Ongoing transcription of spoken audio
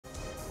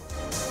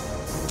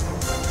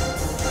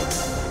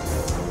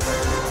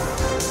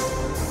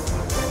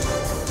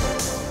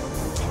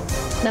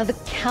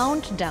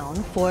countdown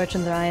for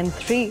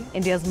Chandrayaan-3,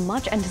 India's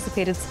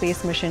much-anticipated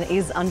space mission,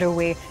 is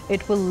underway.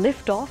 It will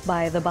lift off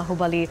by the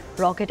Bahubali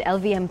rocket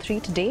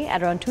LVM-3 today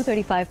at around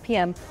 2:35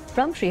 p.m.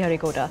 from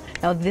Sriharikota.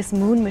 Now, this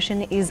moon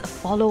mission is a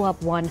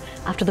follow-up one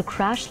after the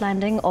crash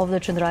landing of the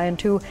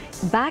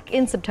Chandrayaan-2 back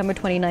in September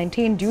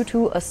 2019 due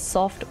to a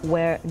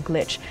software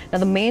glitch. Now,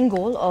 the main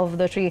goal of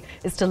the tree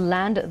is to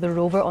land the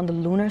rover on the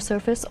lunar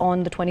surface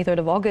on the 23rd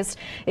of August.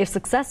 If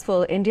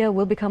successful, India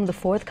will become the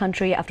fourth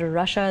country after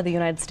Russia, the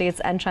United States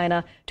and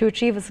China to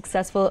achieve a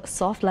successful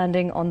soft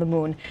landing on the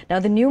moon. Now,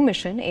 the new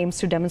mission aims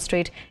to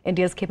demonstrate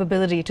India's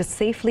capability to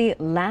safely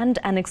land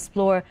and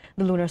explore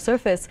the lunar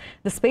surface.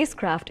 The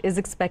spacecraft is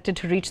expected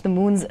to reach the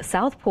moon's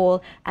south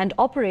pole and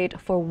operate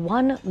for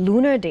 1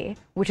 lunar day,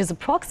 which is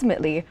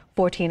approximately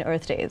 14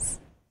 Earth days.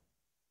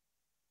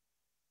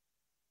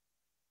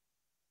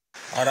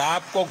 और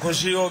आपको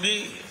खुशी होगी,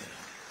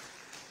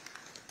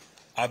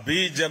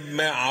 अभी जब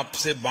मैं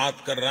आपसे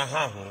बात कर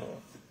रहा हूं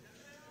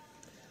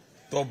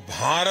तो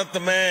भारत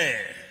में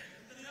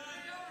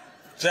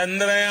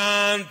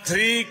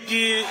चंद्रयान-3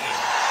 की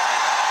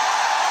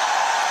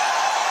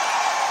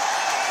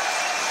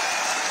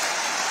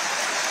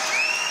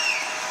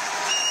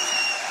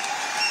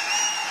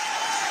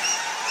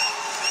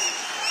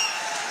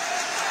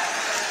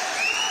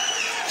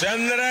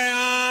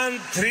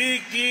चंद्रयान-3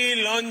 की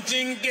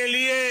लॉन्चिंग के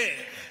लिए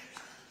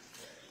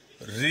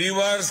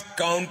रिवर्स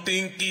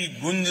काउंटिंग की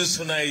गूंज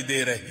सुनाई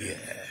दे रही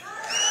है।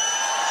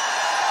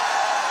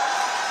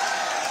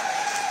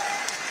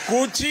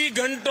 कुछ ही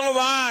घंटों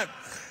बाद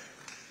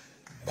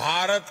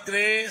भारत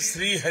के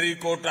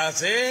श्रीहरिकोटा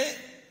से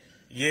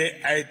ये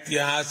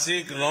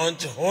ऐतिहासिक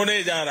लॉन्च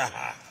होने जा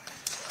रहा है।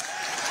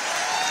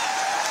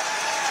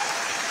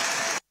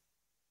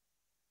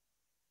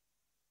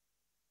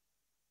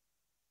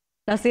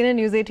 Now, CNN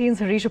News 18's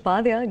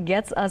Sriharikota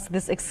gets us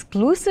this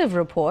exclusive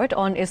report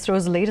on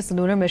ISRO's latest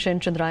lunar mission,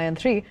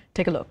 Chandrayaan-3.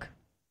 Take a look.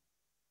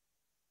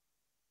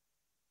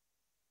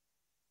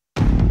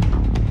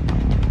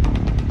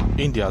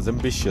 India's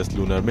ambitious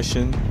lunar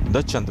mission,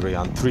 the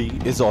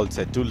Chandrayaan-3, is all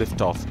set to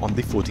lift off on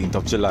the 14th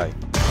of July.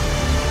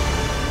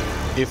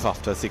 If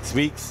after 6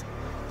 weeks,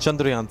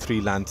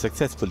 Chandrayaan-3 lands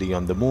successfully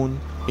on the moon,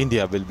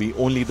 India will be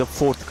only the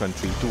fourth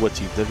country to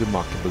achieve the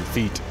remarkable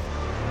feat.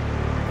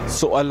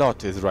 So a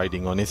lot is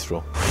riding on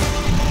ISRO.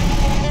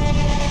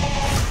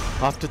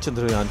 After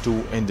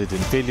Chandrayaan-2 ended in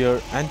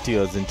failure and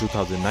tears in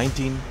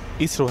 2019,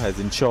 ISRO has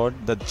ensured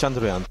that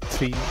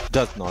Chandrayaan-3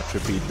 does not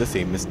repeat the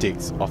same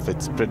mistakes of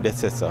its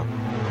predecessor.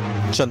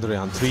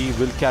 Chandrayaan-3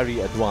 will carry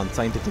advanced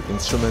scientific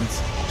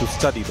instruments to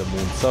study the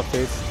moon's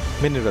surface,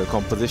 mineral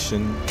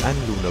composition and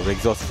lunar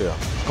exosphere,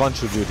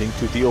 contributing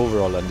to the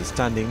overall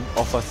understanding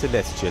of our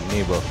celestial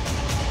neighbor.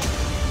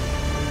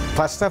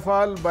 First of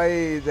all,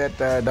 by that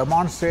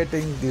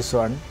demonstrating this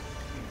one,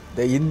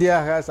 India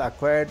has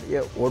acquired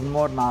one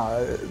more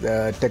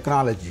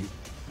technology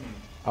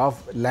of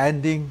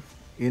landing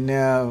in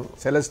a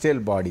celestial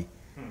body.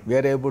 We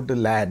are able to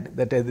land.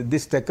 That is,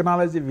 this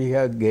technology we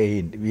have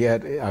gained, we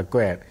have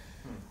acquired.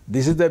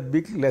 This is the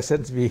big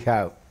lessons we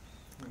have.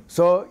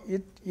 So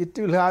it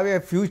will have a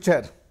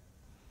future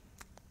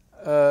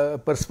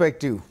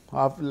perspective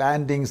of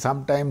landing,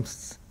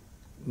 sometimes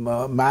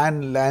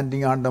man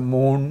landing on the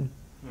moon.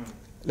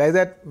 Like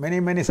that,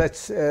 many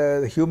such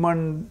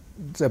human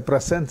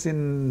presence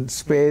in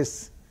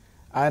space,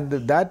 and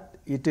that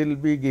it will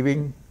be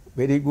giving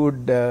very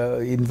good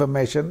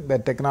information. The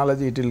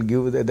technology it will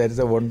give. That is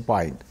a one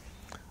point.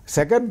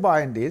 Second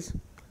point is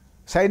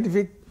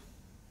scientific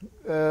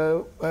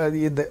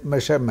in the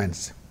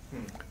measurements.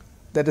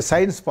 That is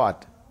science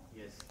part.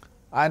 Yes.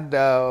 And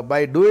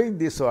by doing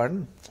this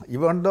one,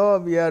 even though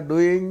we are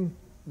doing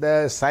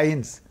the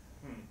science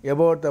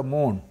about the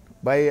moon,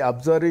 by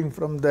observing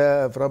from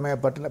a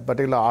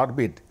particular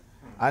orbit,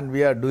 and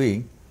we are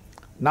doing.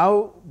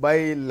 Now,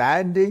 by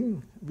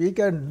landing, we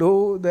can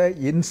do the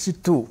in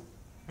situ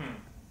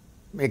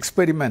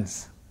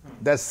experiments,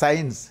 the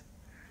science,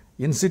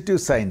 in situ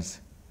science.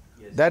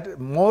 Yes. That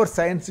more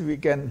science we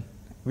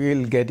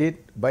will get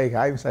it by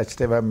having such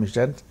type of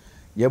missions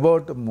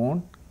about the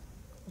moon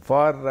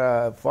for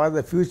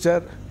the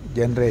future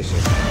generation.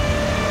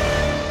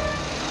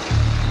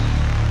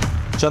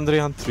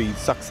 Chandrayaan-3's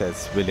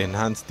success will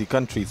enhance the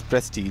country's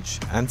prestige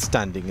and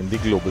standing in the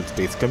global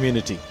space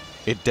community.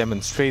 It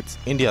demonstrates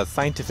India's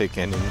scientific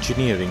and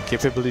engineering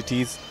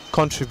capabilities,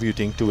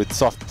 contributing to its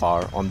soft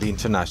power on the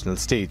international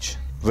stage.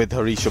 With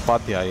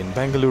Sriharikota in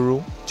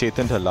Bengaluru,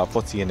 Chetan Dhalla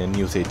for CNN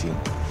News 18.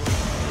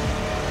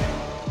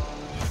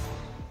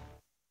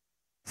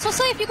 So,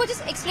 sir, if you could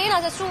just explain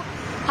us as to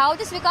how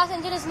this Vikas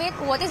engine is made,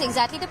 what is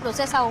exactly the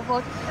process,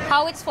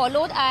 how it's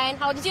followed, and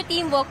how does your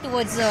team work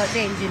towards the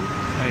engine?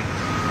 Right.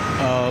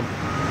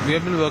 We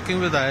have been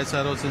working with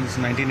ISRO since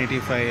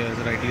 1985, as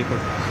rightly put,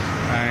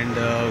 and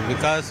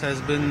Vikas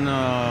has been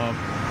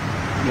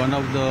one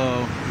of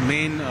the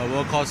main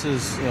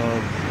workhorses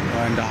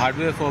and the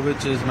hardware for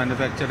which is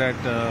manufactured at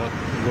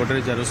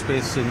Godrej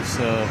Aerospace since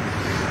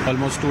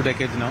almost 2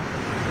 decades now.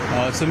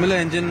 Similar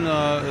engine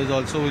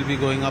will be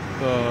going up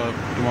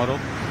tomorrow.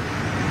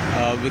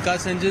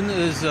 Vikas engine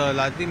is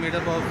largely made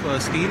up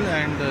of steel,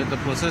 and the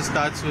process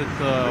starts with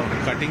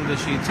cutting the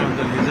sheets on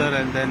the laser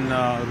and then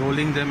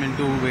rolling them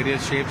into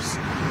various shapes,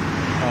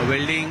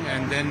 welding,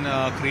 and then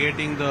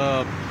creating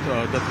the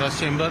thrust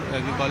chamber,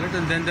 as we call it.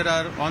 And then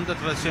on the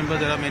thrust chamber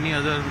there are many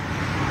other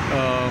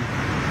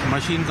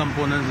machine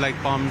components like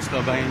pumps,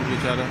 turbines,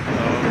 which are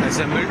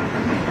assembled.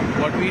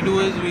 What we do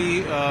is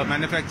we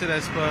manufacture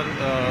as per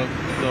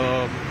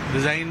the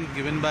design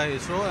given by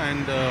ISRO,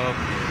 and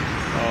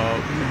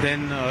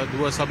then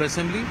do a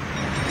sub-assembly,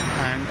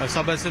 and a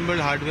sub-assembled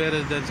hardware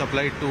is then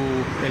supplied to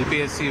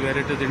LPSC, where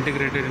it is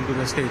integrated into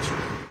the stage.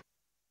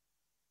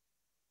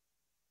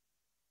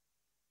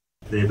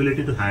 The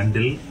ability to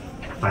handle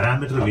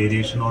parameter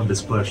variation or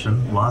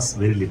dispersion was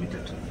very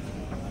limited.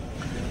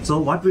 So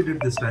what we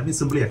did this time is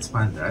simply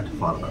expand that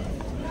further.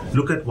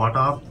 Look at what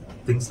are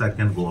things that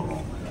can go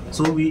wrong.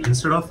 So we,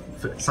 instead of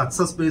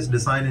success-based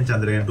design in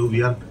Chandrayaan-2,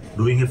 we are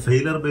doing a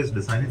failure-based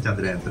design in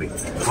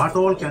Chandrayaan-3. What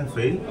all can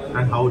fail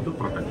and how to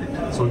protect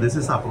it. So this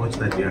is the approach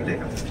that we are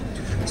taken.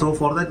 So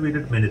for that we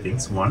did many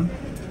things. One,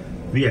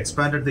 we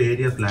expanded the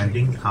area of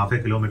landing half a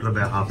kilometer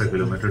by half a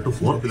kilometer to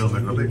 4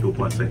 kilometer by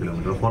 2.5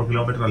 kilometer. 4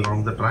 kilometer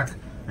along the track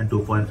and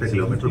 2.5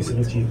 kilometer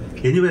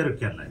width. Anywhere you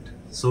can land.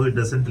 So it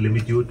doesn't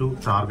limit you to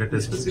target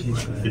a specific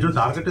point. It will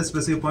target a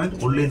specific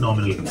point only in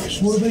nominal conditions.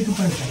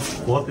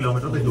 4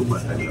 kilometer by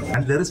 2.5 kilometer.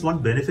 And there is one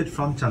benefit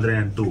from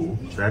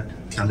Chandrayaan-2, that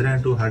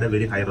Chandrayaan-2 had a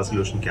very high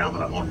resolution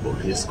camera on board.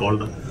 It's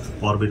called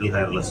orbital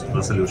high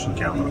resolution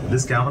camera.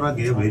 This camera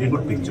gave very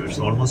good pictures,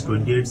 almost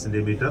 28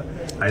 centimeter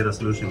high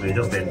resolution image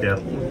of the entire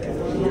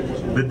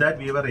moon. With that,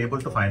 we were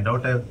able to find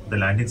out the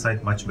landing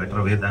site much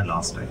better way than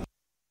last time.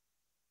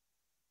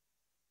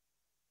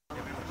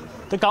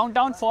 The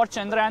countdown for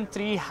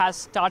Chandrayaan-3 has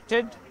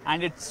started,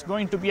 and it's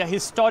going to be a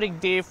historic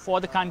day for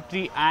the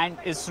country and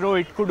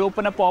ISRO. It could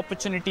open up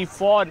opportunity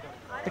for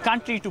the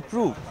country to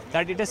prove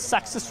that it has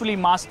successfully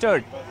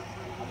mastered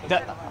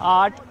the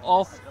art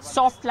of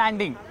soft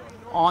landing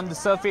on the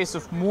surface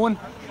of moon,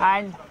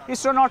 and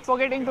ISRO not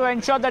forgetting to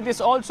ensure that this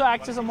also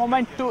acts as a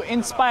moment to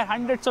inspire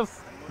hundreds of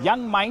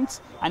young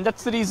minds, and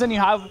that's the reason you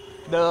have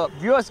the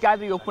viewers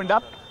gallery opened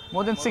up.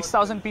 More than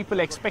 6,000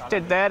 people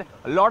expected there.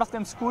 A lot of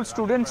them school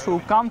students who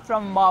come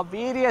from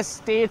various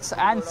states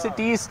and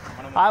cities.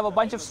 I have a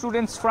bunch of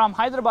students from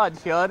Hyderabad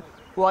here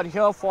who are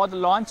here for the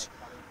launch.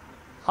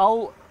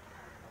 How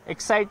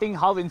exciting,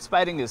 how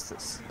inspiring is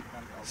this?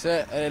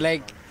 So,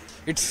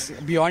 it's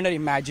beyond our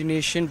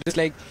imagination. It's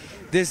like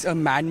this a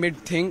man-made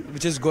thing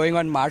which is going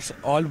on Mars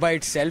all by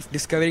itself,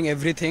 discovering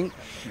everything,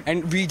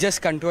 and we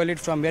just control it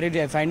from where we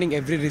are finding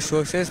every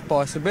resources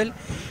possible,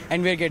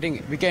 and we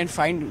can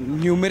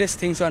find numerous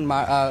things on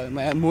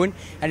moon,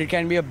 and it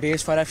can be a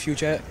base for our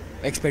future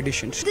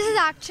expeditions. This is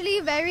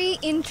actually very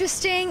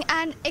interesting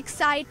and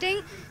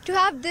exciting to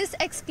have this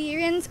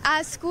experience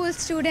as school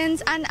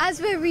students, and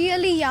as we're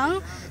really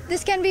young,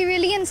 this can be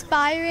really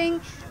inspiring,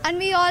 and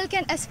we all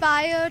can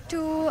aspire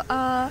to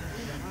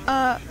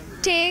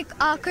take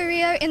our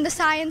career in the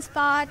science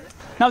path.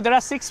 Now there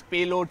are 6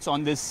 payloads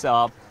on this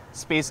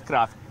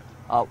spacecraft.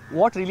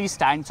 What really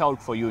stands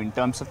out for you in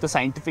terms of the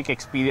scientific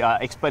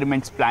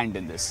experiments planned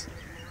in this?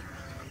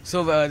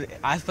 So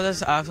as for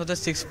the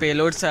 6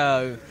 payloads,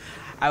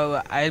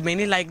 I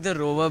mainly like the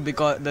rover,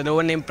 because the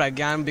rover named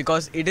Pragyan,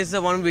 because it is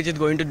the one which is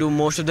going to do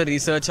most of the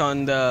research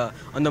on the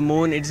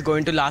moon. It's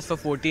going to last for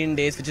 14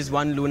 days, which is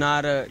one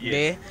lunar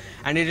day,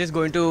 and it is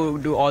going to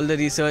do all the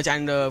research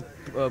and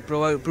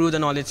provide the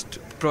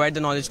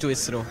knowledge to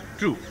ISRO.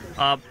 True.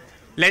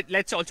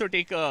 Let's also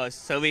take a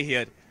survey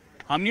here.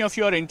 How many of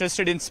you are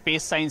interested in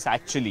space science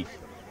actually?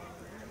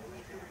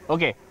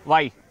 Okay,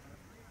 why?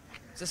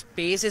 So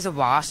space is a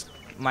vast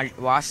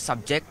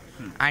subject,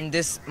 and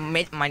there's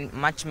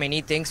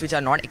many things which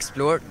are not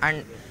explored,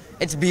 and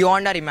it's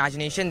beyond our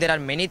imagination. There are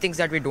many things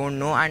that we don't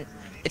know, and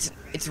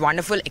it's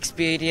wonderful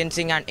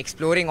experiencing and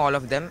exploring all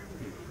of them.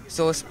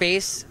 So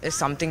space is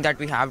something that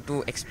we have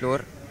to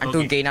explore and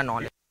to gain our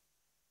knowledge.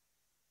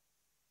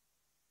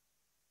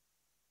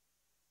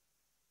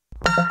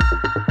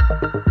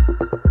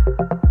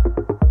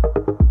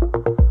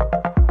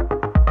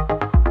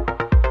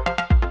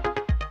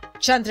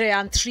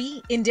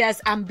 Chandrayaan-3,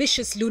 India's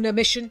ambitious lunar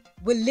mission,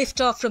 will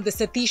lift off from the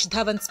Satish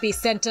Dhawan Space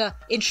Centre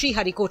in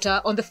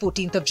Sriharikota on the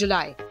 14th of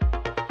July.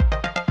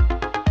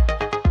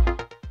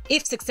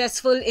 If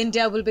successful,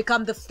 India will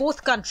become the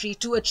 4th country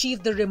to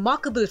achieve the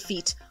remarkable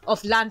feat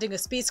of landing a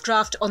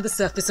spacecraft on the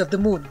surface of the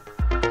moon.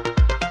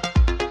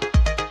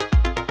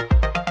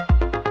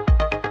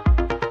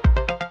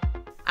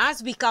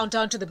 As we count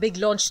down to the big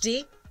launch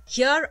day,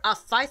 here are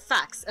 5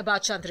 facts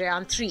about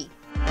Chandrayaan-3.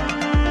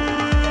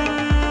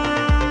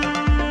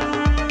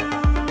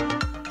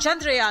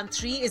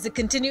 Chandrayaan-3 is a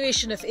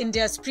continuation of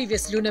India's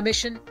previous lunar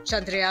mission,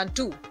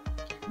 Chandrayaan-2,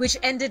 which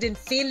ended in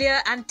failure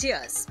and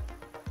tears.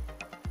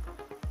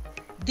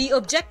 The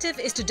objective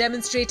is to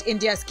demonstrate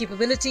India's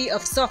capability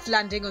of soft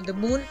landing on the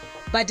moon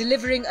by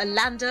delivering a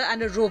lander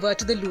and a rover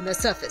to the lunar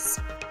surface.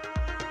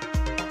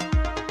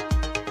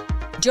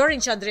 During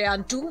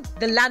Chandrayaan-2,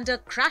 the lander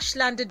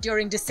crash-landed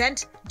during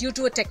descent due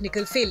to a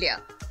technical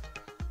failure.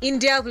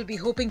 India will be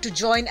hoping to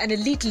join an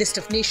elite list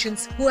of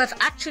nations who have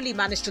actually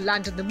managed to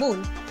land on the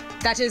moon,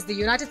 that is the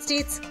United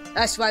States,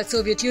 erstwhile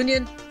Soviet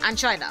Union and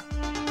China.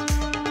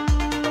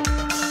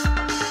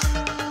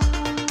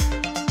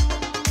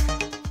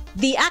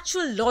 The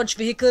actual launch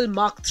vehicle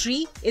Mark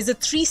III is a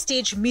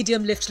 3-stage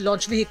medium-lift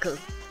launch vehicle.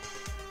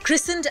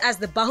 Christened as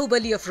the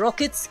Bahubali of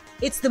rockets,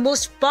 it's the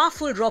most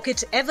powerful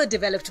rocket ever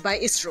developed by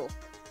ISRO.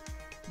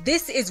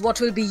 This is what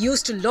will be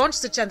used to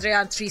launch the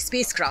Chandrayaan-3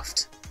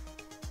 spacecraft.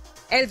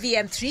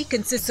 LVM-3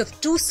 consists of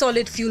 2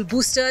 solid fuel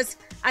boosters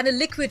and a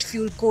liquid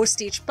fuel core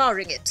stage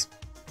powering it.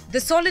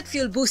 The solid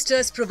fuel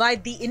boosters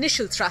provide the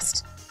initial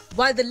thrust,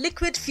 while the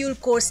liquid fuel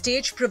core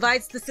stage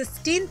provides the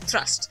sustained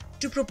thrust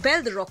to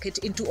propel the rocket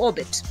into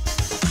orbit.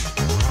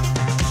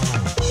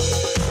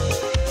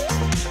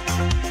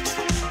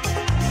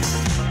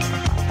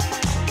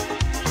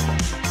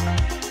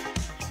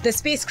 The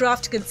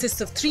spacecraft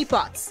consists of 3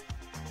 parts: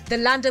 the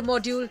lander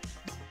module,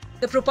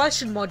 the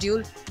propulsion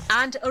module,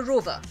 and a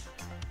rover.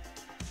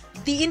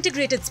 The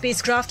integrated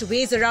spacecraft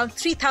weighs around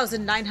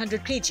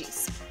 3,900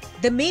 kgs.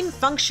 The main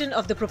function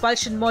of the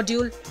propulsion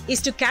module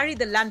is to carry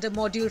the lander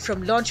module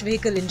from launch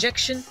vehicle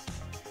injection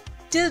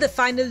till the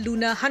final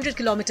lunar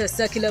 100-kilometer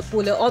circular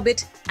polar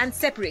orbit and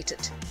separate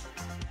it.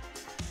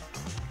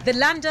 The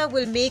lander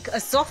will make a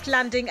soft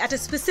landing at a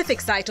specific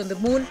site on the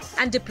moon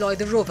and deploy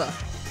the rover.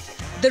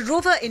 The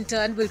rover in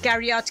turn will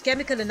carry out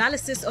chemical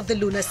analysis of the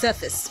lunar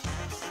surface.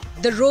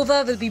 The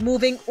rover will be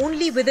moving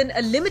only within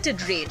a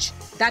limited range,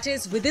 that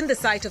is, within the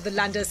sight of the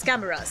lander's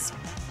cameras.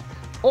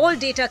 All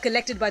data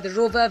collected by the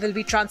rover will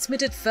be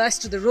transmitted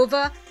first to the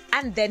rover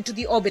and then to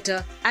the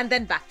orbiter and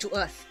then back to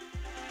Earth.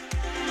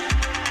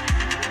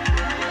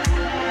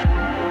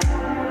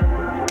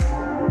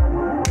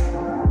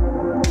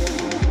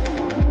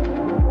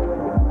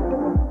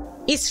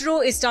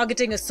 ISRO is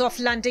targeting a soft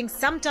landing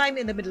sometime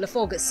in the middle of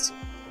August.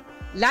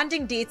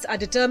 Landing dates are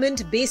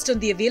determined based on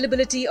the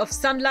availability of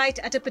sunlight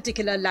at a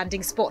particular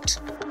landing spot.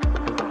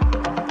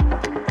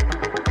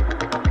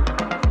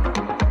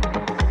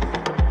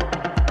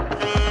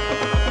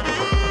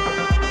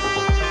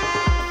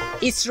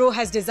 ISRO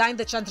has designed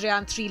the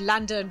Chandrayaan-3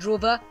 lander and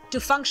rover to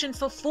function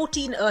for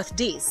 14 Earth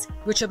days,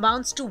 which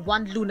amounts to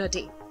 1 lunar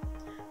day.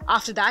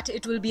 After that,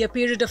 it will be a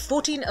period of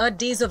 14 Earth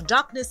days of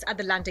darkness at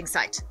the landing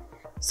site.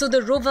 So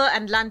the rover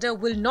and lander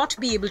will not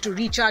be able to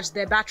recharge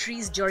their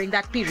batteries during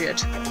that period.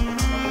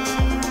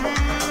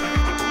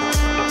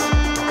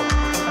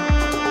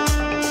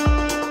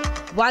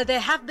 While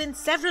there have been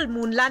several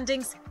moon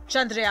landings,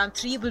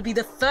 Chandrayaan-3 will be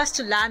the first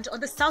to land on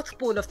the south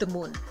pole of the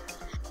moon.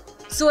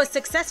 So a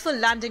successful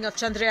landing of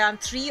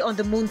Chandrayaan-3 on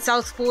the moon's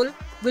south pole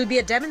will be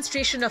a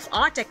demonstration of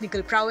our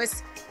technical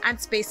prowess and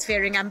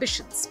spacefaring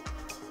ambitions.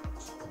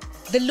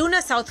 The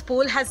lunar South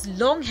Pole has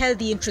long held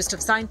the interest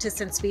of scientists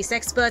and space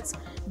experts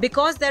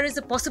because there is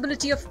a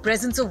possibility of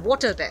presence of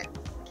water there.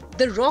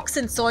 The rocks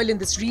and soil in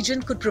this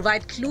region could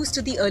provide clues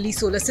to the early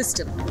solar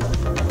system.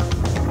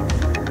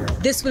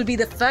 This will be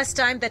the first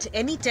time that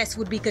any test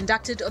would be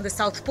conducted on the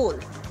South Pole,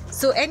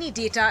 so any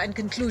data and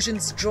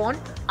conclusions drawn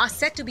are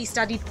set to be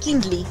studied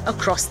keenly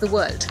across the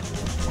world.